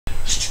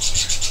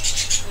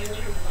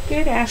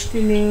Good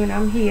afternoon.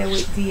 I'm here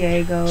with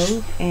Diego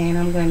and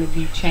I'm going to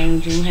be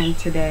changing him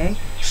today.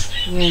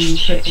 I'm going to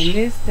be putting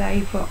this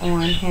diaper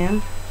on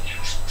him.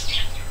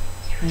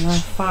 And I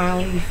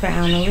finally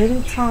found a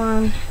little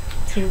time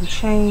to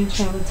change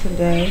him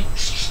today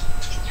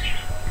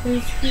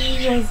because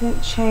he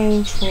wasn't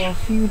changed for a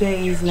few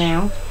days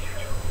now.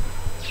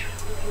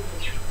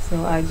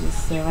 So I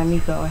just said let me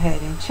go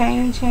ahead and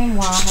change him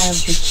while I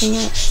have the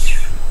chance,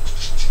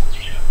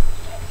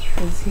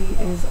 because he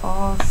is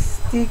all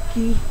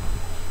sticky.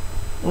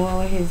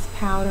 All of his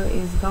powder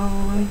is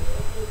gone.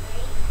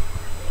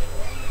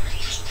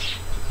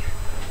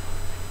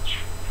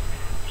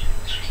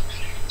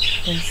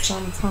 And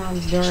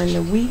sometimes during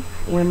the week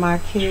when my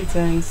kids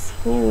are in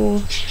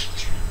school,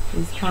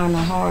 it's kind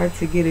of hard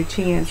to get a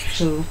chance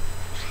to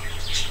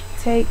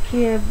take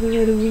care of the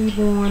little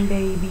reborn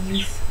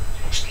babies.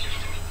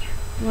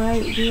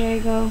 Right,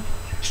 Diego?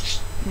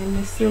 And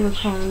the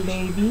silicone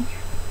baby.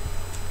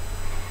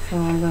 So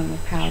I'm going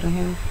to powder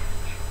him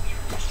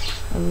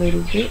a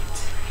little bit.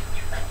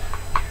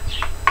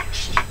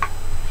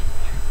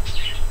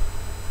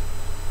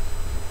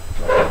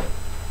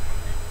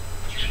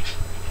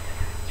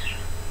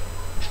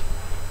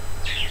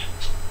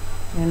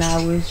 And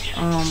I was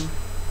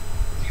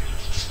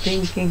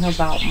thinking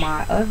about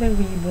my other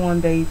reborn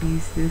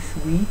babies this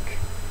week.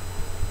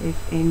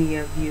 If any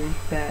of you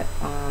that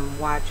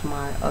watch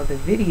my other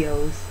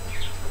videos,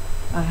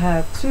 I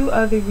have 2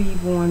 other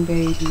reborn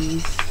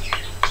babies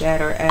that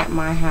are at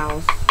my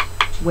house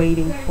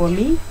waiting for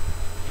me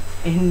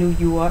in New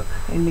York,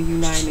 in the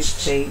United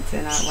States.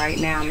 And right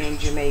now I'm in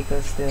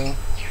Jamaica still.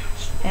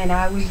 And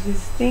I was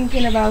just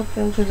thinking about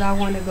them because I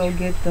want to go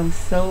get them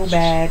so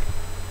bad.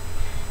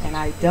 And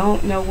I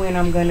don't know when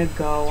I'm gonna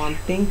go. I'm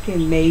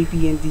thinking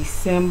maybe in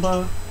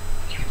December.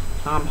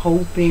 I'm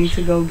hoping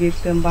to go get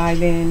them by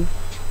then,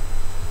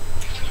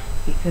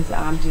 because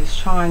I'm just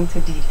trying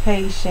to be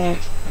patient.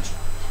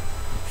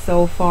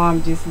 So far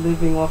I'm just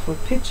living off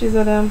of pictures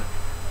of them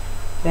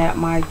that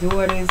my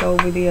daughters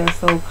over there are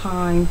so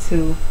kind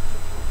to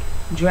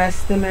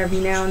dress them every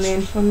now and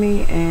then for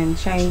me and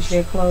change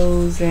their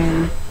clothes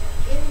and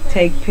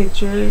take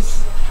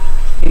pictures.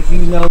 If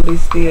you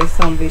notice, there's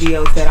some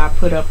videos that I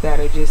put up that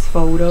are just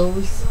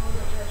photos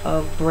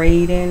of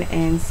Braden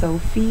and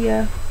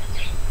Sophia.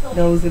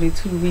 Those are the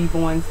 2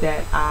 reborns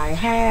that I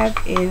have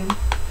in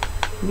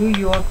New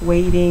York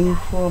waiting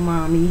for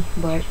mommy,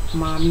 but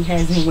mommy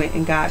hasn't went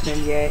and got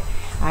them yet.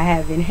 I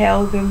haven't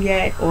held them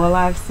yet. All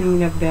I've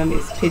seen of them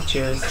is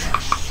pictures.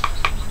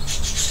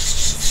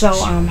 So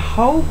I'm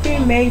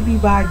hoping maybe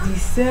by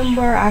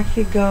December I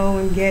could go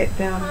and get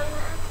them.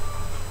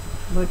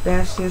 But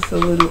that's just a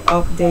little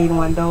update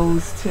on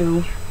those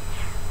 2.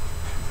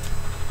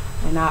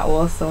 And I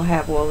also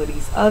have all of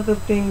these other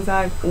things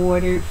I've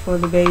ordered for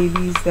the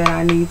babies that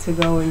I need to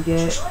go and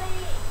get.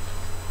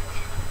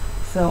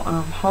 So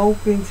I'm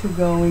hoping to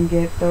go and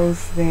get those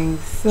things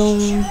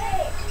soon.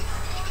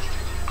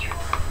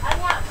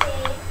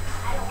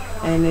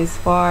 And as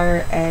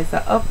far as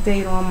an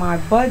update on my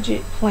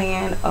budget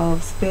plan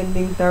of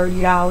spending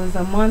 $30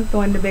 a month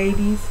on the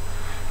babies,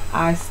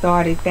 I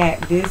started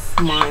that this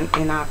month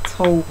in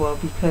October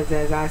because,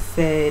 as I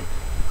said,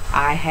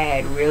 I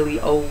had really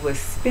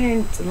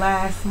overspent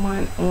last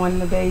month on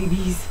the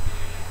babies.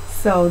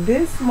 So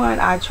this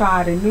month I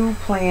tried a new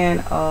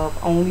plan of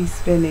only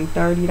spending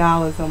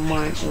 $30 a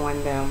month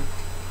on them.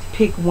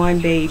 Pick one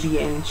baby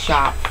and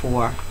shop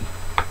for.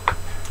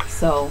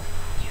 So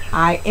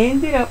I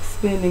ended up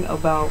spending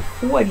about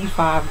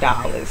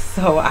 $45.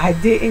 So I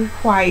didn't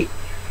quite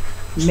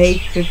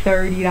make the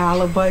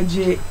 $30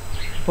 budget,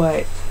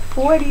 but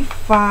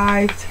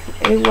 45,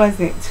 it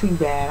wasn't too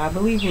bad. I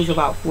believe it was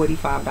about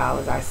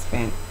 $45 I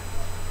spent.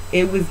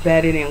 It was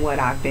better than what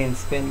I've been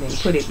spending,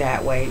 put it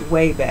that way.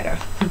 Way better.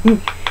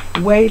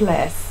 Way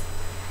less.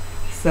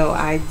 So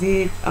I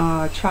did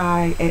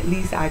try, at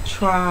least I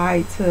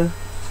tried to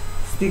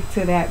stick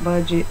to that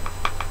budget.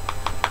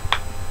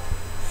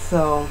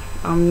 So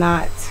I'm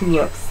not too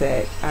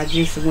upset. I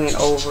just went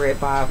over it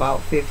by about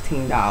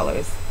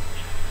 $15.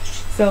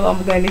 So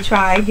I'm going to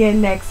try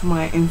again next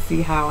month and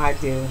see how I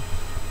do.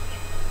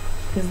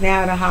 Because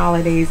now the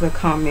holidays are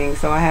coming,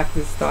 so I have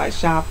to start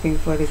shopping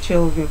for the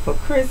children for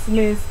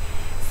Christmas.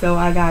 So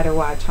I gotta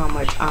watch how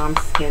much I'm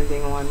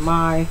spending on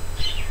my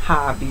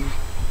hobby.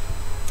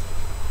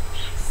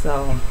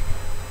 So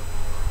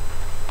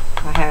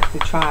I have to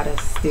try to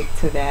stick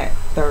to that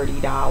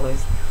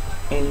 $30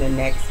 in the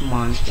next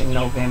month, in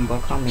November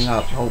coming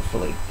up,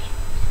 hopefully.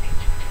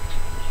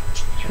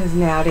 Because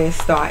now they're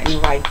starting to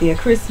write their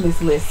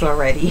Christmas lists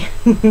already.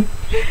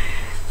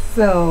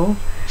 So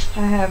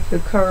I have to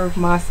curb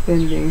my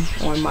spending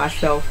on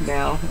myself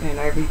now, and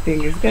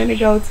everything is going to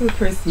go to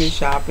Christmas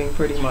shopping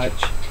pretty much.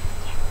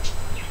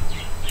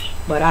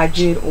 But I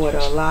did order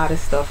a lot of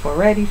stuff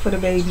already for the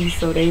babies,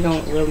 so they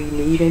don't really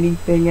need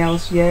anything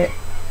else yet,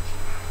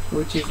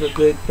 which is a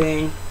good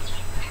thing.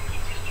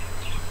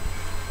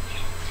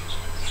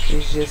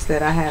 It's just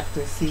that I have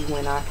to see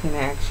when I can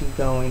actually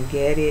go and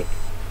get it.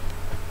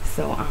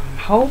 So I'm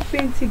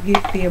hoping to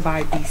get there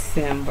by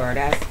December.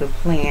 That's the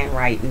plan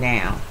right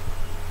now.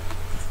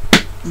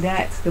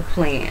 That's the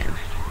plan.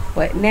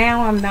 But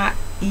now I'm not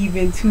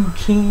even too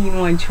keen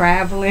on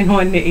traveling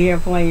on the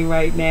airplane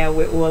right now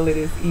with all of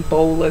this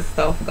Ebola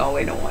stuff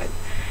going on.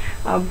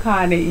 I'm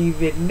kind of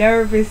even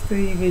nervous to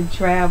even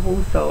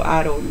travel, so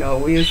I don't know.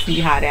 We'll see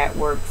how that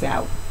works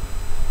out.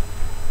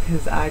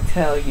 Because I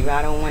tell you,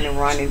 I don't want to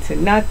run into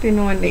nothing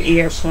on the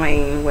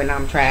airplane when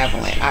I'm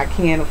traveling. I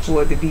can't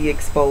afford to be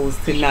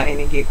exposed to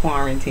nothing and get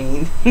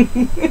quarantined.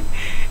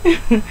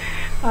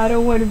 I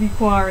don't want to be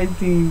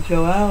quarantined,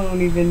 so I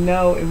don't even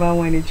know if I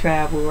want to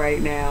travel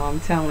right now. I'm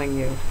telling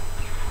you.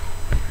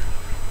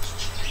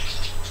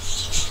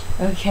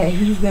 Okay,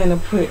 he's going to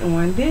put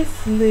on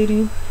this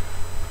little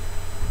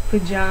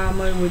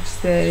pajama which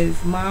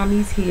says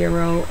Mommy's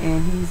Hero,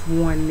 and he's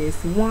worn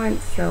this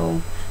once,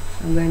 so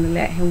I'm going to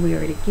let him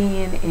wear it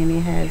again. And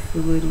it has the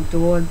little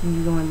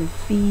doggies on the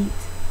feet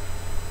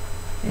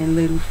and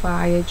little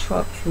fire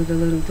trucks with a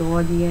little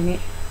doggy in it,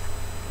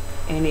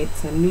 and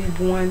it's a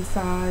newborn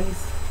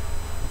size,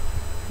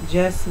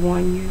 Just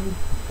One You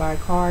by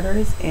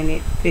Carter's, and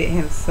it fit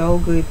him so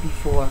good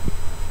before.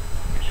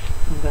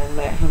 I'm going to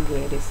let him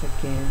wear this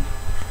again.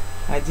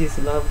 I just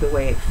love the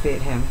way it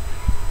fit him.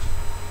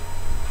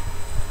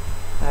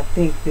 I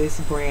think this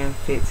brand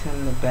fits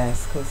him the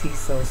best because he's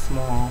so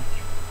small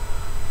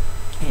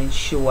and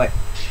short.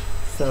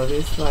 So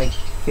this like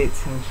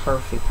fits him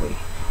perfectly.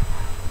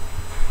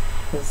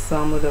 Because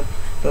some of the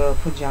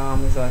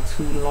pajamas are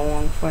too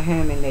long for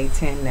him and they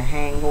tend to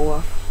hang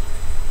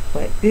off.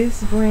 But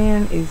this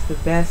brand is the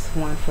best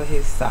one for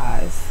his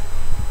size.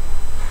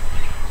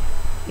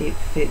 It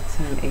fits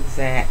him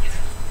exact.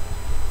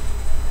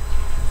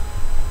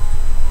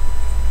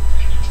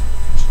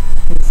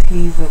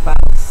 He's about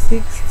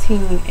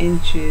 16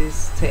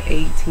 inches to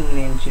 18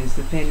 inches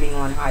depending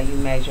on how you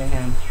measure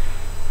him,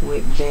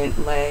 with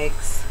bent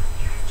legs.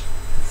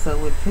 So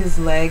with his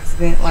legs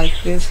bent like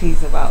this,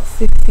 he's about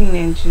 16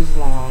 inches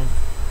long.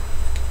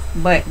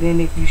 But then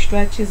if you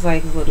stretch his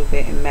legs a little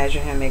bit and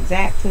measure him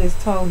exact to his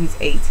toe, he's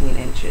 18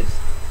 inches.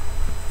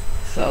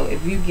 So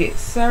if you get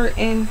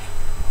certain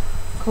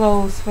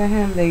clothes for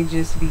him, they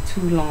just be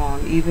too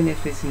long, even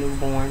if it's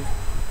newborn.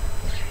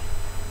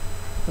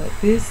 But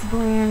this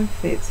brand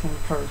fits him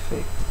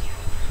perfect.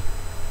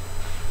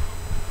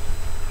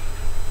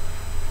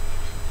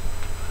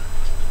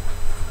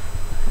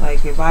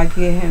 Like if I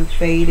get him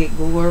Faded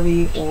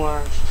Glory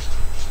or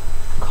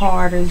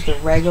Carter's, the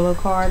regular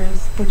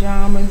Carter's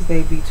pajamas,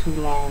 they be too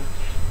long.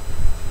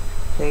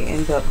 They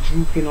end up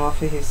drooping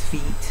off of his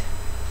feet.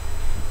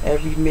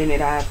 Every minute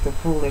I have to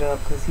pull it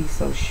up because he's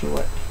so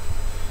short.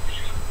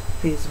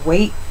 His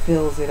weight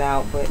fills it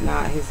out, but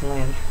not his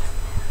length.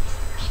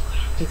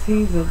 Because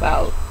he's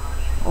about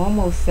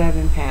almost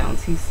 7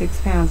 pounds. He's 6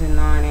 pounds and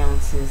 9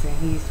 ounces, and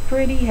he's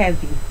pretty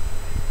heavy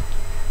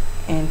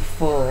and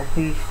full.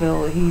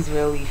 He's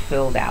really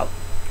filled out,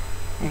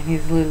 and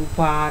his little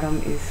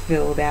bottom is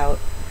filled out,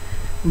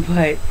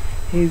 but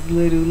his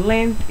little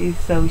length is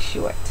so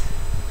short.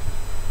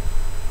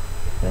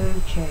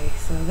 Okay,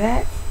 so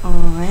that's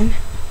on,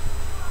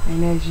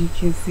 and as you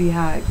can see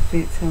how it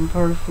fits him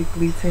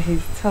perfectly to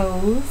his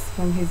toes,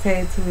 from his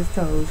head to his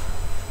toes.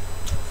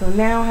 So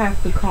now I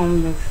have to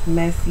comb this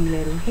messy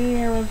little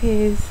hair of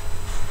his,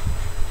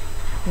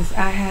 because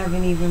I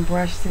haven't even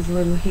brushed his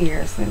little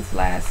hair since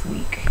last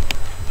week.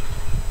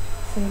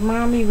 So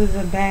Mommy was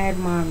a bad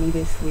mommy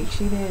this week.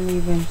 She didn't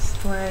even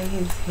spray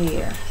his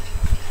hair.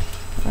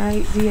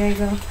 Right,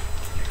 Diego?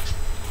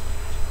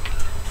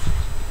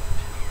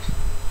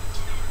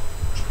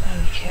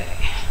 Okay.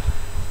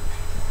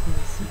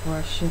 Let's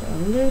brush it a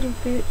little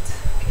bit,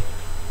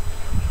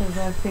 because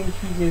I think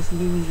he just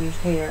loses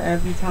hair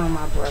every time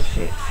I brush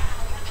it.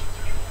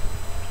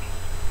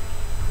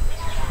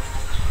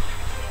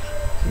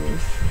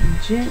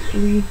 Just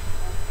gently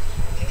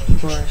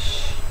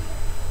brush.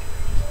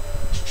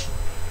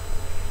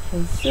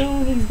 Because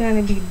soon he's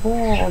going to be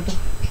bald.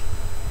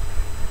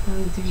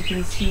 As you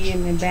can see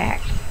in the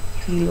back,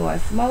 he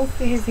lost most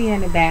of his hair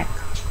in the back,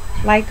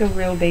 like a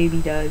real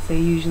baby does. They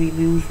usually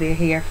lose their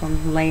hair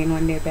from laying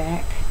on their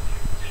back.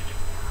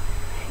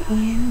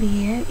 And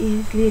there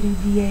is little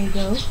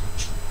Diego.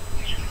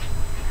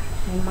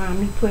 And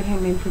Mommy put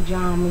him in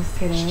pajamas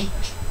today.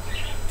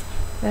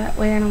 That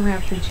way I don't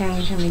have to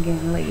change him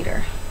again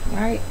later,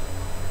 right?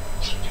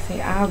 So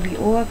I'll be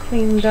all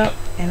cleaned up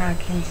and I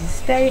can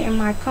just stay in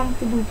my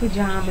comfortable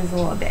pajamas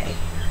all day.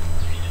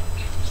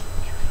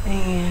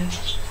 And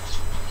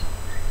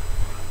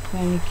I'm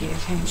going to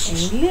give him a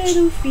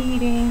little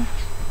feeding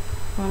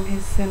from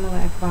his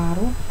Similac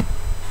bottle.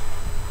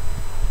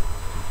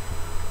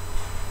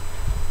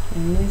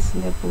 And this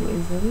nipple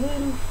is a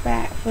little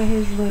fat for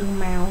his little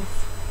mouth.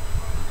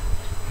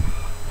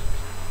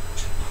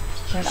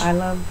 But I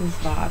love this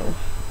bottle.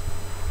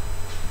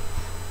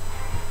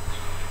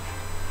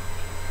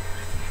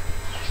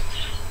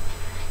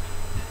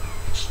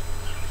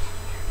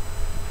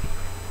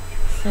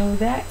 So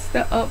that's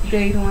the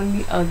update on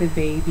the other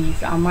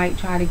babies. I might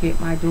try to get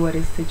my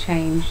daughters to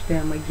change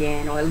them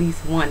again, or at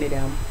least one of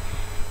them.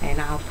 and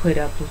I'll put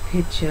up a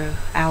picture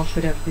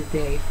outfit of the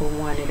day for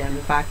one of them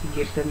if I can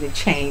get them to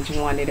change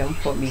one of them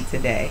for me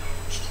today.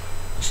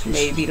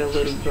 Maybe the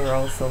little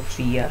girl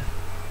Sophia,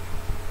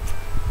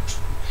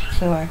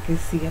 so I can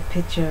see a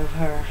picture of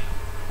her.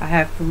 I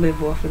have to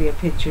live off of their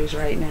pictures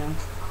right now.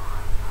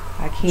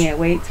 I can't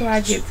wait till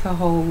I get to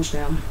hold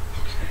them.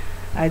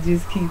 I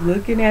just keep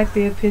looking at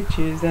their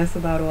pictures. That's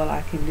about all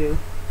I can do.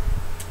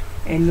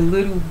 And the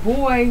little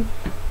boy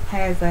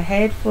has a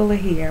head full of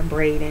hair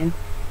braiding.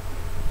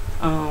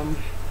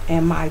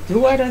 And my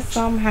daughter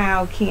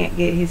somehow can't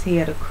get his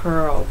hair to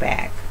curl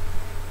back.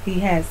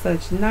 He has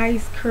such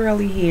nice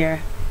curly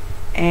hair,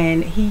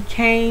 and he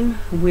came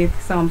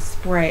with some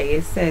spray.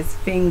 It says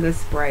finger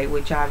spray,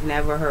 which I've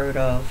never heard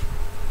of.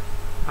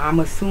 I'm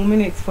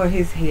assuming it's for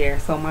his hair,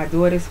 so my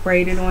daughter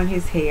sprayed it on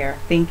his hair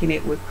thinking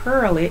it would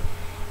curl it,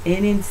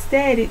 and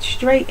instead it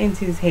straightened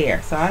his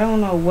hair. So I don't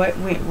know what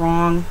went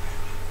wrong.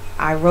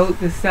 I wrote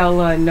the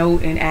seller a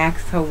note and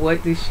asked her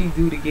what did she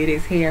do to get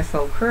his hair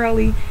so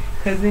curly,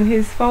 because in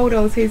his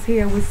photos his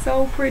hair was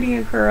so pretty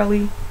and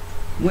curly.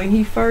 When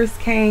he first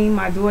came,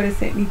 my daughter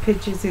sent me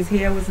pictures, his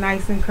hair was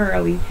nice and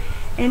curly,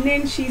 and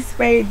then she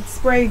sprayed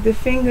the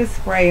finger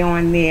spray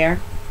on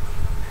there,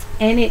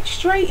 and it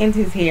straightened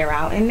his hair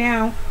out, and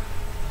now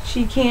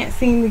she can't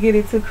seem to get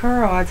it to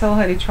curl. I told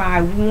her to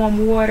try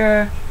warm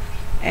water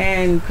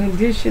and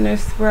conditioner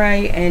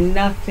spray, and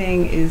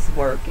nothing is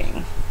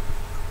working.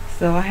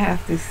 So I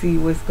have to see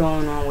what's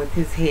going on with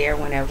his hair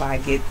whenever I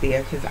get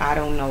there, because I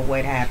don't know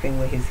what happened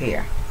with his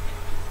hair.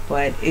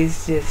 But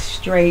it's just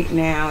straight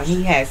now, and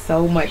he has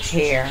so much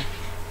hair.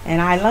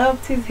 And I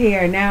loved his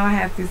hair. Now I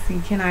have to see,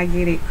 can I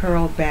get it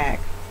curled back?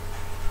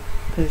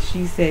 Because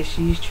she says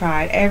she's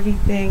tried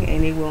everything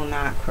and it will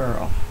not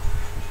curl.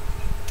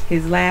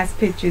 His last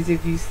pictures,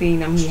 if you've seen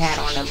them, he had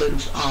on a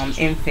little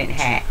infant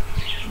hat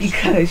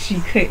because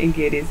she couldn't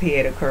get his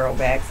hair to curl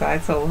back. So I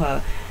told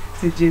her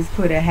to just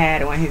put a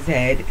hat on his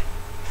head.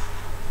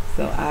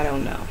 So I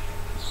don't know.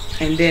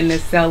 And then the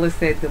seller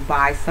said to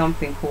buy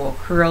something called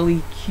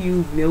Curly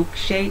Q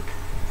Milkshake,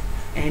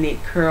 and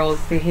it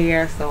curls the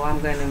hair. So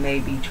I'm gonna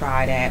maybe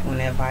try that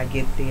whenever I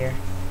get there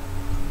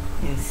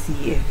and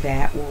see if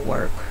that will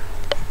work.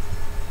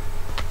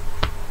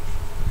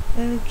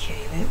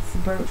 Okay, let's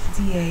burp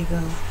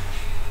Diego.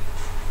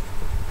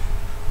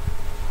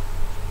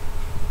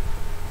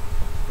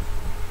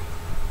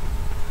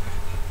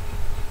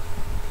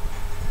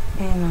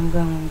 And I'm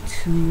going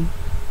to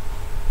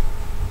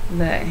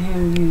let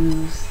him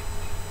use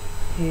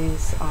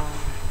his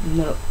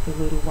nook, the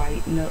little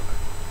white nook,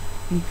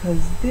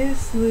 because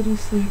this little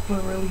sleeper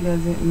really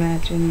doesn't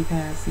match any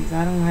passies.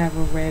 I don't have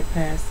a red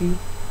passy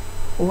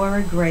or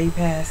a gray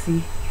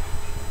passy,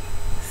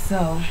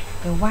 so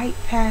the white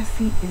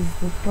passy is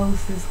the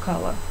closest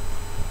color.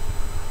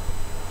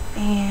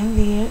 And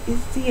there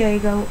is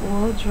Diego,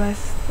 all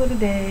dressed for the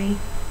day,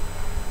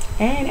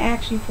 and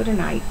actually for the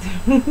night.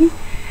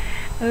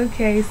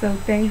 Okay, so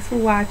thanks for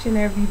watching,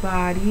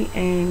 everybody,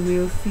 and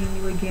we'll see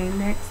you again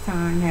next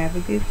time. Have a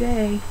good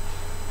day.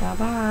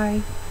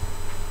 Bye-bye.